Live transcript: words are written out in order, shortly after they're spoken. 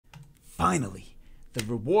Finally, the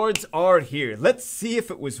rewards are here. Let's see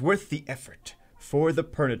if it was worth the effort for the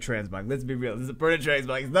Perna Transmog. Let's be real. This is a Perna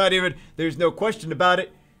Transmog. It's not even, there's no question about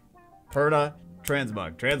it. Perna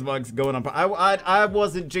Transmog. Transmog's going on. I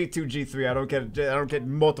wasn't J2, G3. I don't get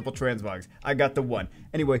multiple Transmogs. I got the one.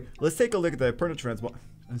 Anyway, let's take a look at the Perna Transmog.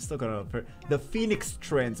 I'm still gonna the Phoenix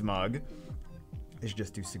Transmog. I should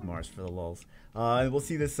just do Sigmars for the lulz. And we'll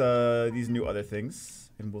see this these new other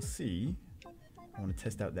things, and we'll see. I want to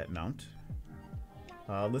test out that mount.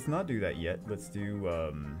 Let's not do that yet. Let's do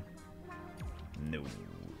no.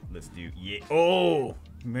 Let's do Oh,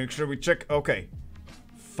 make sure we check. Okay,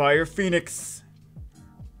 Fire Phoenix.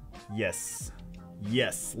 Yes,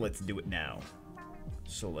 yes. Let's do it now.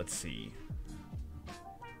 So let's see.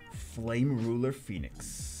 Flame Ruler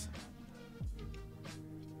Phoenix.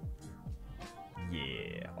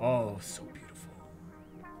 Yeah. Oh, so beautiful.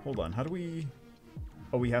 Hold on. How do we?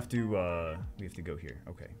 Oh, we have to go here.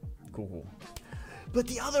 Okay. Cool, cool. But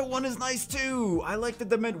the other one is nice too. I like the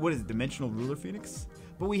what is it? Dimensional Ruler Phoenix?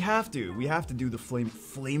 But we have to do the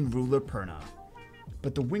Flame Ruler Perna.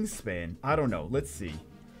 But the wingspan, I don't know. Let's see.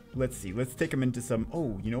 Let's see. Let's take them into some.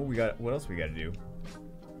 Oh, you know what else we got to do?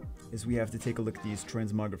 Is we have to take a look at these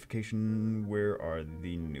transmogrification. Where are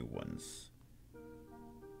the new ones?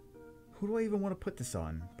 Who do I even want to put this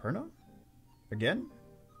on? Perna? Again?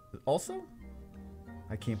 Also?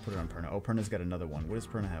 I can't put it on Perna. Oh, Perna's got another one. What does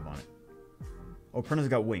Perna have on it? Oh, Perna's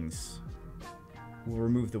got wings. We'll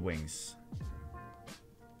remove the wings.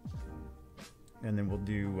 And then we'll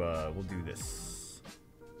do this.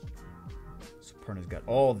 So Perna's got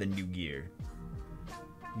all the new gear.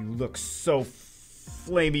 You look so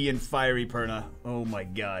flamey and fiery, Perna. Oh my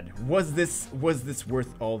god. Was this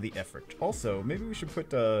worth all the effort? Also, maybe we should put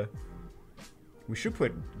the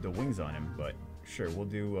wings on him, but sure, we'll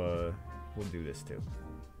do this too.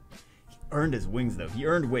 He earned his wings though. He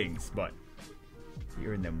earned wings, but he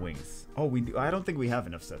earned them wings. Oh, I don't think we have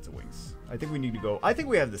enough sets of wings. I think we need to go. I think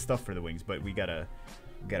we have the stuff for the wings, but we gotta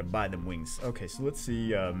buy them wings. Okay, so let's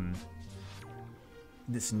see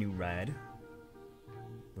this new ride.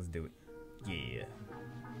 Let's do it. Yeah.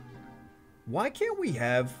 Why can't we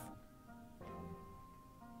have?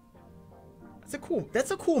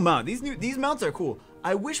 That's a cool mount. These mounts are cool.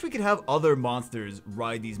 I wish we could have other monsters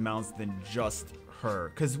ride these mounts than just her,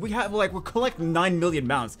 because we have we're collecting 9 million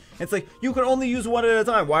mounts. It's like you can only use one at a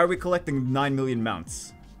time. Why are we collecting 9 million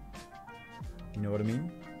mounts? You know what I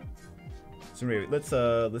mean? So anyway, let's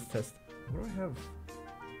test. What do I have?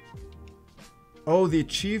 Oh, the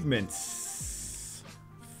achievements.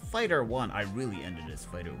 Fighter 1. I really ended as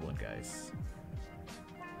Fighter 1, guys.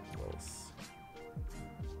 Close.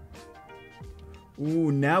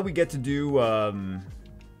 Ooh, now we get to do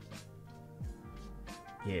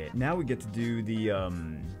yeah, now we get to do the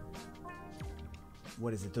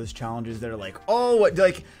what is it? Those challenges that are like, oh,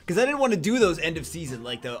 like, because I didn't want to do those end of season,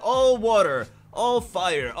 like the all water, all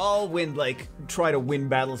fire, all wind, like try to win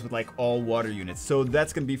battles with like all water units. So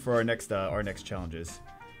that's gonna be for our next challenges.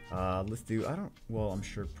 Let's do. Well, I'm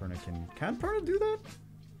sure Perna can Perna do that?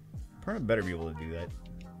 Perna better be able to do that.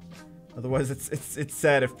 Otherwise, it's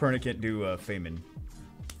sad if Perna can't do Feynman.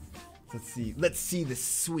 Let's see this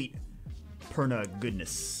sweet Perna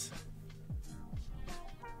goodness.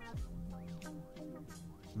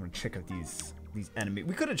 I'm gonna check out these anime.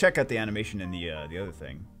 We could have checked out the animation in the other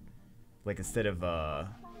thing, like instead of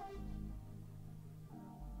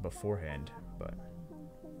beforehand. But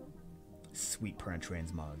sweet Perna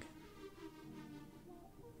Transmog.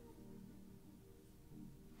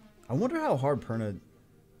 I wonder how hard Perna.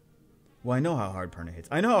 Well, I know how hard Perna hits.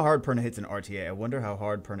 I know how hard Perna hits in RTA. I wonder how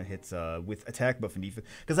hard Perna hits with attack buff and defense.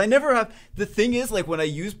 Because I never have... The thing is, like, when I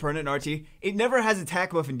use Perna in RTA, it never has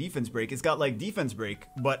attack buff and defense break. It's got, like, defense break,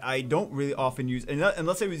 but I don't really often use...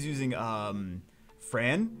 Unless I was using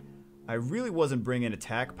Fran, I really wasn't bringing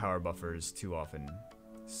attack power buffers too often.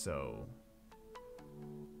 So...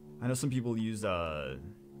 I know some people use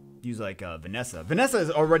like Vanessa.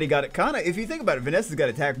 Vanessa's already got it. Kinda, if you think about it, Vanessa's got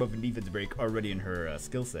attack buff and defense break already in her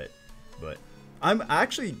skill set. But I'm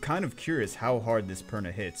actually kind of curious how hard this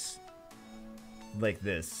Perna hits. Like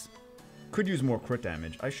this. Could use more crit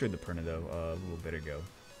damage. I showed the Perna though a little bit ago.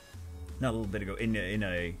 Not a little bit ago. In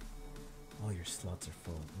a. All your slots are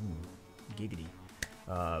full. Ooh, giggity.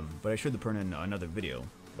 But I showed the Perna in another video.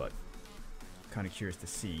 But kind of curious to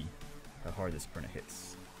see how hard this Perna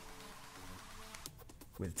hits.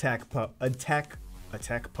 With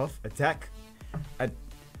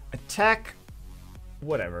attack,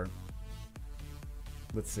 whatever.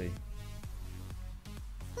 Let's see.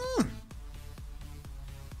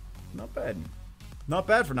 Not bad. Not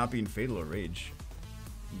bad for not being Fatal or Rage.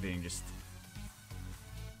 Being just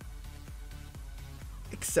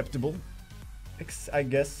acceptable, I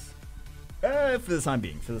guess. For the time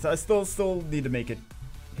being. I still need to make it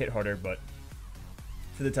hit harder, but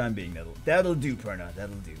for the time being, that'll do, Perna.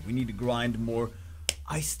 That'll do. We need to grind more.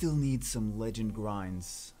 I still need some legend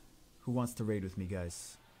grinds. Who wants to raid with me,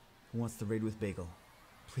 guys? Who wants to raid with Bagel?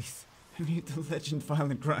 Please, I need the legend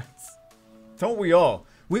violent grinds. Don't we all?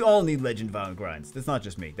 We all need legend violent grinds. That's not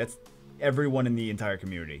just me. That's everyone in the entire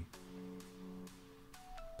community.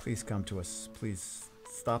 Please come to us. Please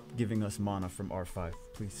stop giving us mana from R5.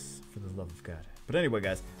 Please, for the love of God. But anyway,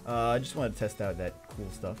 guys, I just wanted to test out that cool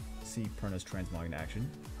stuff. See Perna's Transmog in action.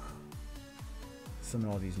 Summon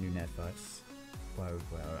all these new Nat 5s. I don't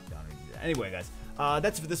even do that. Anyway, guys,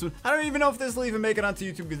 that's it for this one. I don't even know if this will even make it onto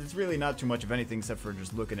YouTube because it's really not too much of anything except for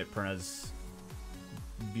just looking at Perna's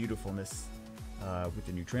beautifulness with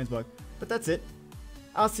the new Transmog. But that's it.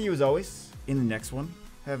 I'll see you as always in the next one.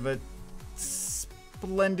 Have a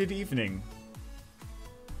splendid evening.